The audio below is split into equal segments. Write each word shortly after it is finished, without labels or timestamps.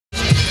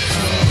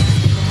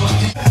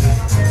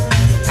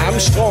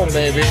Strom,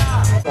 Baby.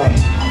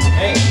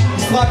 Hey,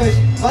 ich frage euch,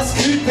 was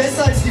kühlt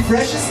besser als die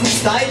freshesten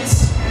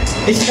Styles?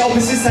 Ich glaube,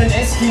 es ist ein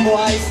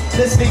Eskimo-Eis,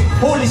 deswegen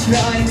hole ich mir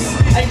eins.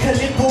 Ein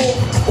Calippo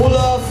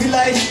oder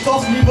vielleicht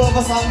doch lieber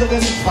was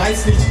anderes, ich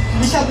weiß nicht.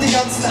 Ich habe die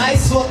ganzen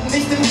Eissorten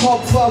nicht im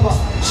Kopf, aber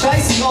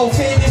scheiß drauf,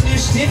 hey, neben mir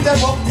steht der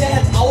Rock, der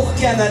hat auch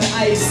gerne ein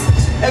Eis.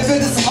 Er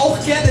würde es auch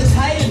gerne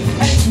teilen,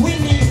 ein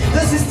Twinnie,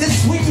 das ist der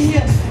Swing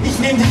hier. Ich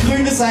nehme die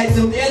grüne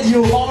Seite und er die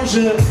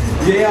orange.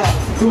 Yeah,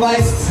 du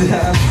weißt,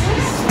 ja,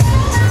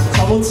 das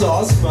haben wir uns so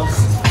ausgemacht.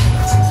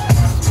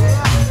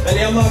 Weil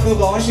er mag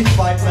orange, ich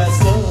weiß,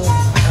 weißt du.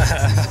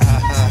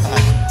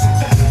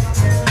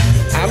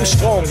 Am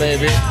Strom,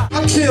 Baby.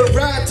 I kill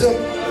random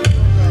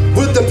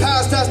with the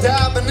past as the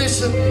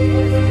ammunition.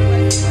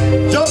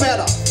 You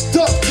better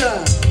duck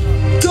down,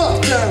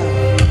 duck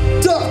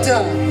down, duck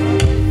down.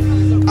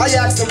 I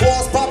asked the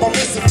walls about my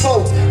missing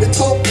folks. They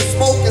told me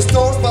smoking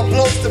stores my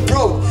blows to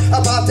broke.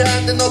 About the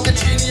ending of the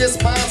genius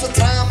minds of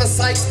time and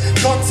psychs.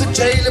 Gone to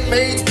jail and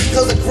maids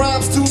because of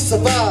crimes to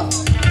survive.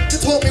 They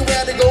told me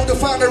where to go to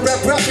find a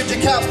refugee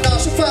camp. Now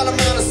she found a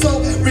man and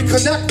so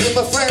reconnect with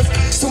my friends.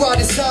 So I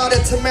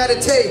decided to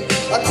meditate.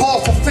 I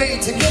called for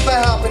fate to give a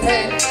helping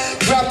hand.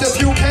 Grabbed a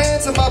few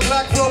cans of my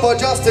black rubber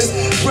justice.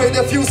 Sprayed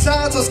a few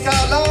signs of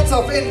skylines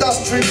of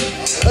industry.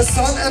 A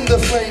sun in the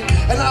frame,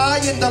 an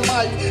eye in the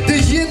mic. The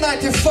year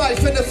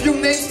 95 and a few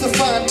names to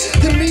find.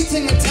 The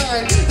meeting in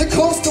time, the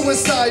coast to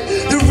inside.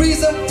 The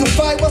reason to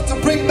fight was to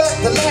bring back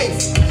the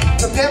life.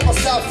 Prepare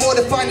myself for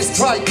the finest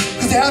strike.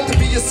 Cause there had to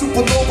be a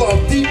supernova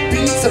of deep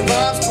beats and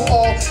rhymes to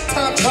all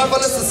time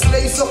travelers and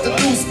slaves of the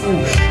new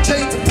school.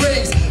 Change the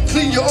brakes,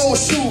 clean your old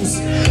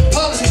shoes.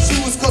 Polish your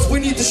shoes cause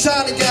we need to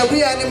shine again.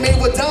 We animate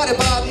what died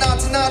about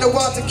 1991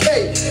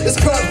 decay. It's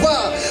current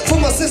wild for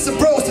my sister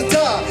bros to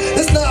die.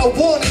 It's not a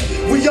warning,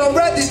 we are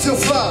ready to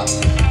fly.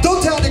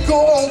 Don't tell to go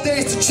all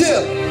days to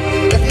chill.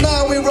 If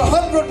now we're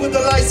 100 with the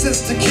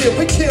license to kill.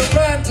 We kill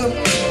random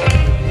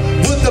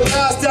with the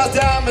past as the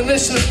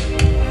ammunition.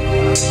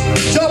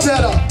 You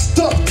better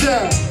duck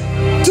down,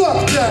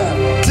 duck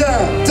down,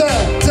 down,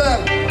 down,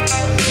 down.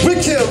 We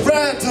kill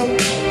random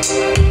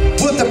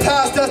with the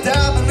past as the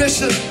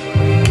ammunition.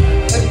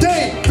 And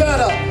they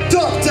better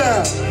duck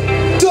down,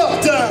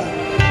 duck down,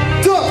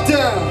 duck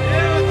down.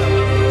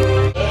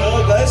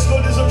 Ja,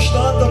 Weißgold ist am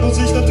Start, da muss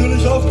ich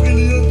natürlich auch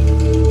brillieren.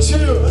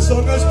 Der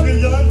Song heißt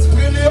Brillant.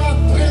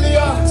 Brillant,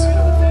 brillant.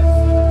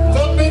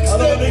 Von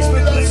Mixtape Aber nichts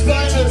mit Links zu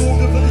tun,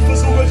 ich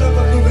versuche euch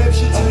einfach nur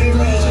Websheets zu nehmen,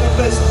 wie ich am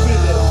besten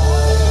finde.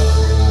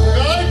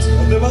 Bereit?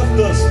 Und wir machen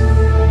das.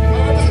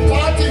 Machen wir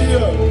Party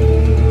hier.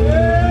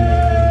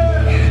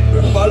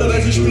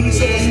 Normalerweise spiele ich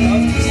sowas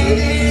Naftes, ne?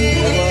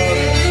 Aber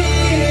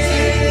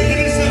wir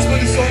genießen jetzt mal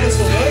die Songs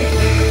so, ne?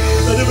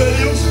 Seid ihr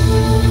ready, Jungs?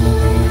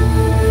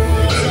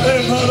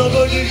 Hat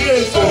aber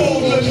gegräbt. Oh,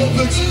 wenn du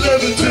Büchsen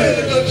Level 10,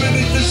 dann bin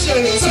ich der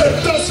Chef.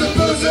 Das sind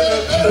böse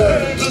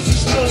das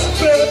ist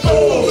Straßenfeld.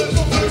 Oh, wenn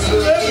du Büchsen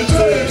Level 10,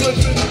 dann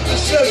bin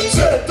ich der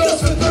Chef. Das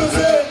sind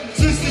böse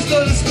siehst nicht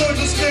alles Gold,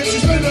 das Games.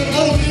 Ich bin ein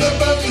Rodi am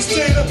Band des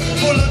Zähne.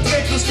 Voller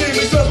Dreck, das Game.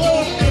 Ich war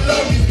oben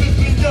gelangt, ich bin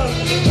brillant.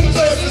 Und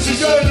weißt, dass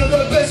ich einer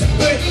der Besten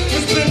bin.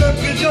 Ich bin ein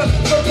Brillant,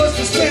 verpasst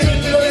das Leben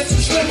in den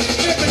letzten Schritt.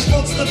 Ich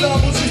Monster da,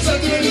 muss ich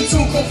seit mir die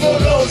Zukunft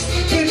voraus.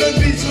 Bin ein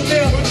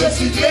Visionär und das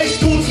sieht echt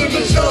gut für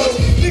mich aus.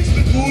 Nix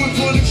mit Ruhe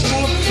vor dem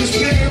Sturm, ich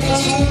bringe immer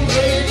so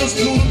Regen, das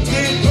Blut und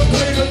Tränen und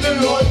bringe den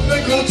Leuten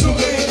den Grund zu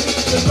reden.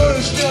 Der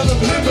neue Stern am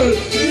Himmel,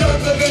 die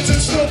anderen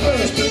sind Schnuppe.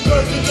 Ich bin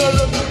Gold in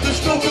aller bunte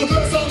Stufe,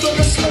 das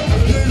andere Schnuppe.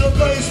 Jeder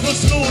weiß, was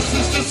los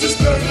ist, das ist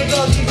keine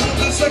Ratte. Und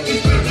das sagt,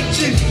 ich bin der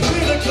Chief.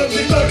 Jeder kann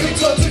die Tag in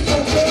 20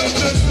 Punkte. Ich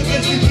wünsche mir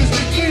nicht, bis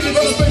die Friede,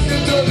 was mich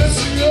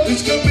interessiert.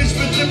 Ich kann mich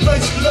mit dem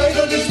meisten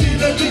leider nicht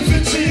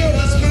identifizieren.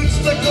 Das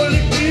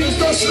Künstlerkollektiv ist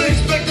doch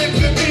schlichtweg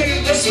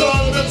deprimierend. Es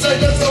war an der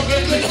Zeit, dass auch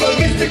endlich mal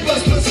richtig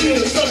was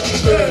passiert. Ich sag,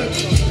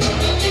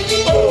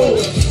 oh,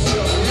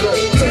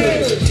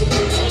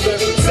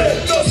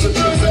 das sind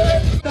böse.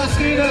 Das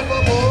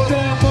Liederverbot,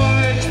 der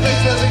Moin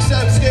spricht für sich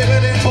selbst, gebe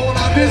den Ton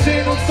an. Wir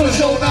sehen uns zur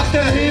Show nach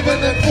der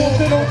hebenden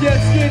Pfoten. Und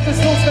jetzt geht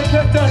es los, wer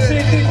klappt das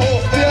Ding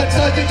hoch. Wer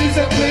zahlt in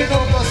diesem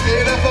Plenum? Das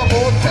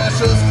Liederverbot, Cash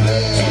ist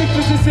clean. Spricht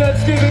für sich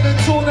selbst, gebe den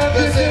Ton an.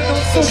 Wir sehen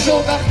uns zur Show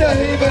nach der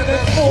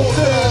hebenden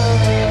Pfoten.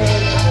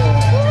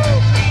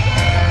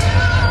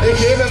 Ich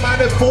hebe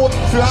meine Pfoten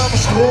für Am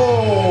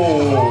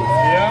Strom.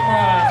 Ja,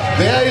 Mann.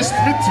 Wer ist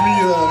mit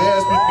mir? Wer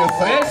ist mit mir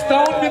fein? Wer ist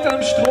down mit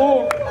am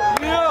Strom?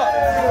 Ja.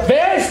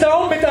 Wer ist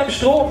down mit am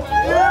Strom?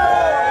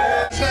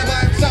 Schreibe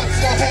einen Satz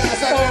vorher,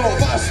 sag mir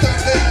was, dann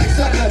wär ich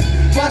sage,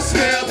 was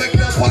wär, bringt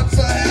der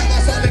Panzer her,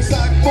 was soll ich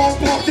sagen?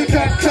 Morgen braucht ihr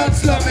keinen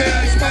Kanzler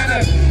mehr, ich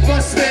meine,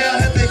 was wär,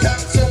 hätte ich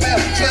Angst zum Meer.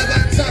 Schreibe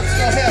einen Satz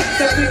vorher,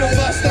 sag mir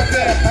was, dann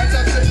wär, ein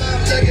Satz im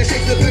Namen der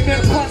Geschichte, bringt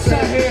den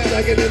Panzer her.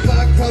 Steige den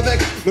Wagen vorweg,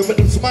 nur mit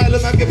einem Smile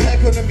in meinem Gepäck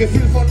und einem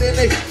Gefühl von denen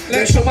ich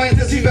längst schon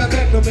meinte, sie wär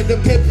weg, nur mit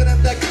dem Tape drin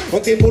im Deck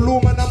und dem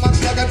Volumen am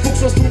Anschlag. Ein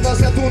Fuchs, was tun,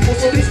 was er tun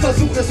muss, und ich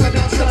versuche es an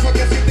Ernsthaft,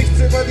 vergesse ich nichts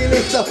über die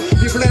Lichter,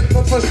 die blenden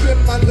und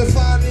verschwimmen, andere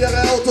fahren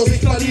ihre Autos,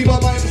 ich fahr lieber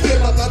meinen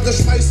Film ab, andere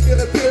schmeißen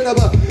ihre Pillen,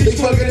 aber ich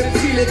folge dem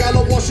Ziel, egal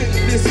ob Washington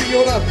DC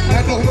oder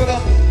einfach nur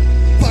nach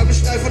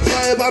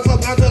Reifenfreie Bahn,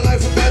 verbrannte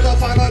Reifenblätter,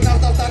 fahren heute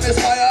Nacht auf, dann ist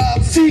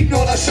Feierabend. Siegen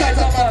oder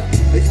scheitern, Mann.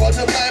 Ich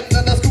wollte bleiben,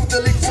 denn das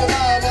Gute liegt so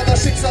nah, aber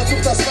das Schicksal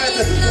sucht das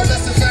Weite. Drum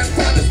lässt es einen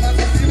fahren, ist man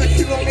so viele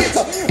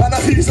Kilometer.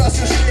 Anarchie als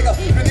für Schläger,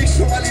 bin ich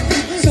schon mal im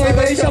Lied. So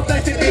über ich auf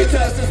gleich den Meter.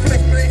 Ist es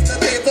Pflicht, bin ich der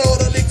Täter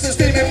oder liegt es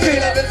System im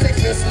Fehler? Will's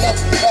nicht wissen, doch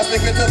lass mich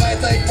bitte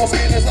weiter. Ich muss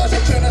gehen, es war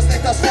schon schön, es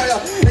leckt das Feuer.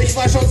 Ich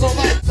war schon so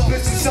weit.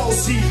 Bis es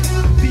aussieht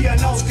wie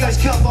ein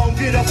Ausgleichscover und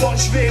wir davon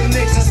schweben.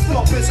 Nächster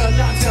Stop ist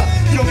Atlanta.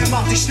 Junge,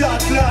 mach die Stadt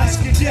klar, es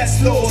geht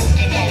jetzt los.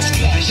 Im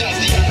Ausgleich hat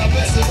die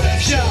allerbeste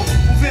Rap-Show. Ja,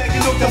 und wer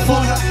genug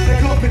davon hat,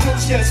 der kommt mit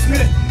uns jetzt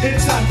mit. In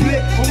seinen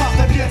Blick und macht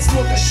ab jetzt einen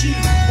Unterschied.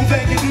 Und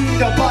wenn genügend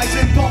dabei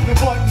sind, bauen wir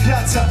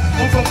Wolkenplatzer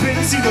und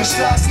verbinden sie durch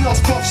Straßen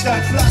aus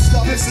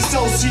Kopfsteinpflaster. Bis es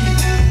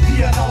aussieht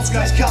wie ein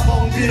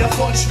Ausgleichscover und wir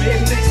davon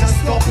schweben. Nächster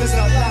Stop ist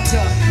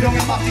Atlanta. Junge,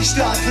 mach die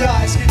Stadt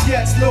klar, es geht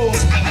jetzt los.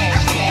 Im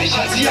Ausgleich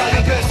hat die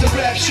allerbeste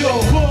Rap-Show.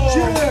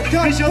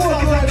 Ich hab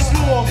Bock auf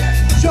Strom.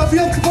 Ich hab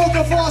jetzt Bock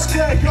auf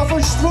Ausgleich, auf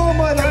den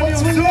Strom, Alter. Was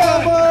zum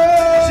Lärm,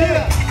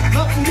 ey?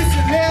 Mach ein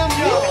bisschen Lärm,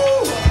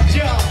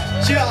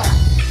 ja.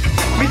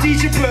 Mit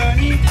DJ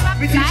Bernie,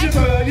 mit DJ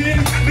Bernie,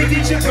 mit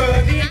DJ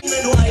Bernie.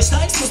 Wenn du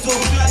einsteigst, musst du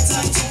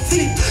gleichzeitig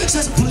ziehen.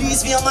 Scheiße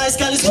Police, wir haben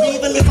eiskales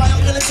Weed. Wenn wir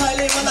feiern, brennen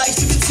Teile immer leicht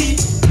zu beziehen.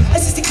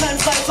 Es ist die kleinen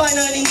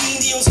Feiner in Wien,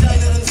 die uns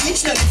kleineren Fliegen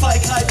schnell die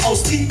Feigheit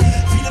austrieb.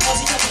 Viele wollen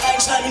sich einfach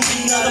einschreiben in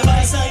Wien, dabei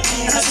sein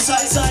Wien, heißt es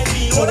halt sein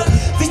Wien, oder?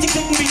 Wichtig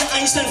klicken wieder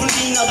Einstein von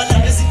Wien, aber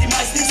leider sind die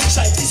meisten nicht so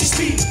gescheit, wie sie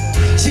spielen.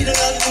 Jeder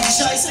lernt und die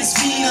Scheiße ist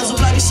Wien, also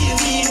bleib ich hier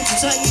in Wien, um zu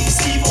zeigen, wie ich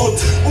es lieb und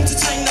um zu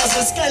zeigen, dass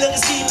es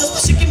Geileres gibt. Das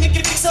schicke mir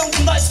Gewichser und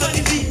du weißt, weil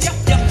die Beat.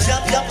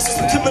 Ja, was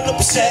ist mit Kümmern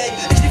und Bescheid?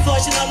 Ich lief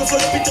euch in Arme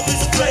voller Bitter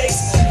böse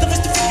Breaks. Da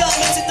bist du viel gar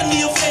nicht, sind dann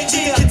nie auf Fake.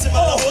 Die Kids im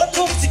Allerhut,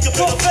 kommt, sie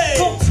kaputt auf Fake.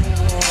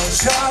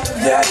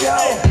 Yeah, yo,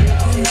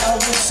 now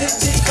we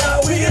city car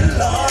we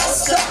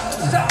lost.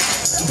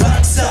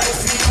 Backside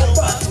feel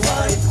but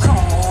white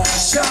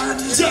caution.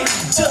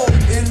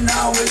 In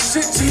our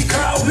city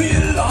car we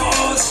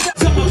lost.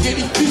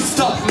 Zamorgeni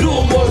pista,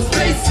 no more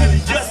space.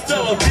 Jasta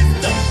la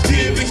pista,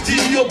 gebe ich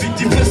dir hier wie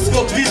die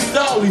Prescott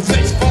Vista. Und ich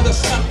weiß, war das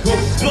Schranko.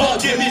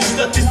 Zamorgeni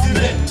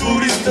Statistik,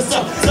 Turista,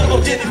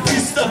 Zamorgeni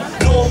pista,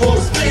 no more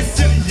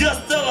space.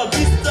 Jasta la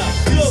pista.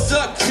 Ihr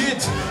sagt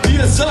Kid,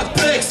 ihr sagt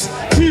Bex,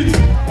 Kid.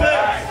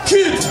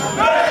 Kid!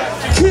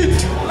 Kid!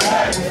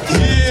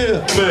 Yeah!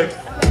 Back!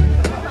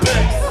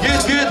 Back!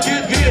 Get! Yeah!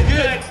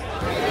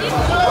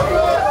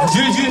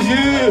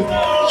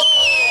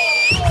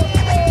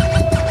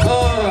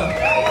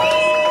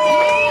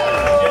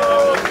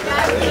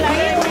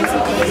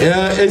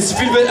 Er ist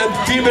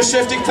viel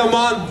beschäftigter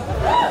Mann.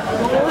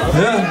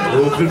 Ja?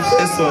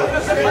 Professor.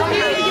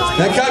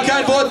 Er kann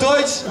kein Wort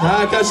Deutsch.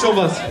 Ja, er kann schon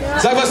was.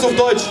 Sag was auf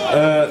Deutsch.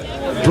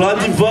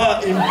 Bloody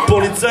war in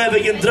Polizei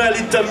wegen 3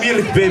 Liter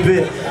Milch,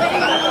 Baby.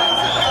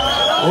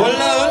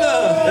 Holla!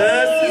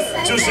 Das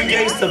ist Justin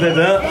Gangster,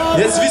 Baby.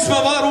 Jetzt wissen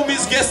wir, warum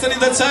es gestern in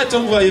der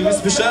Zeitung war. Ihr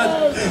wisst Bescheid.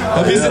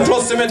 Aber wir sind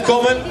trotzdem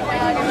entkommen.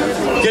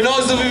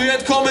 Genauso wie wir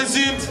entkommen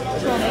sind,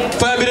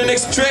 feiern wir den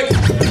nächsten Track.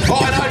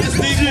 Oh, ein altes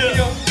Lied hier.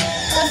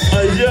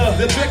 Ja.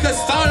 Der Track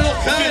heißt Teil noch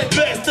kein.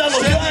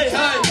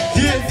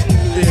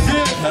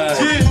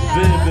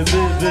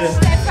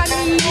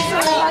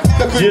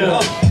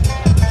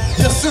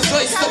 Ja se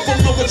zaista po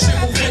mnogo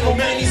čemu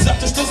fenomeni,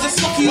 zato što za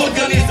svaki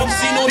organizam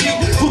sinonim.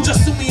 Kuća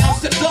su mi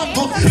Amsterdam,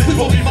 dok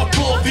pivovima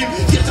plovim.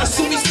 Jetra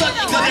su mi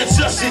stanji kad ja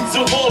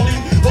čašicu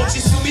volim.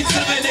 Oči su mi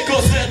crvene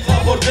ko svetla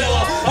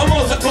bordela, a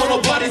mozak ono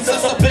barica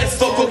za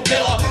 500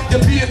 koktela. Ja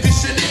pijem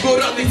više nego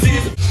radnici.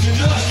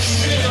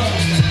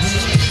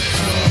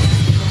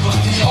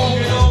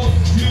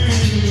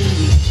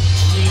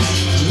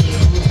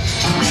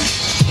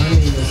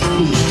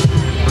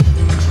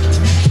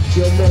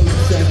 Your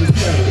mother's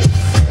Sagittarius.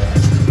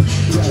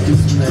 Y'all do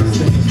some nice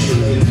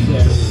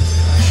things.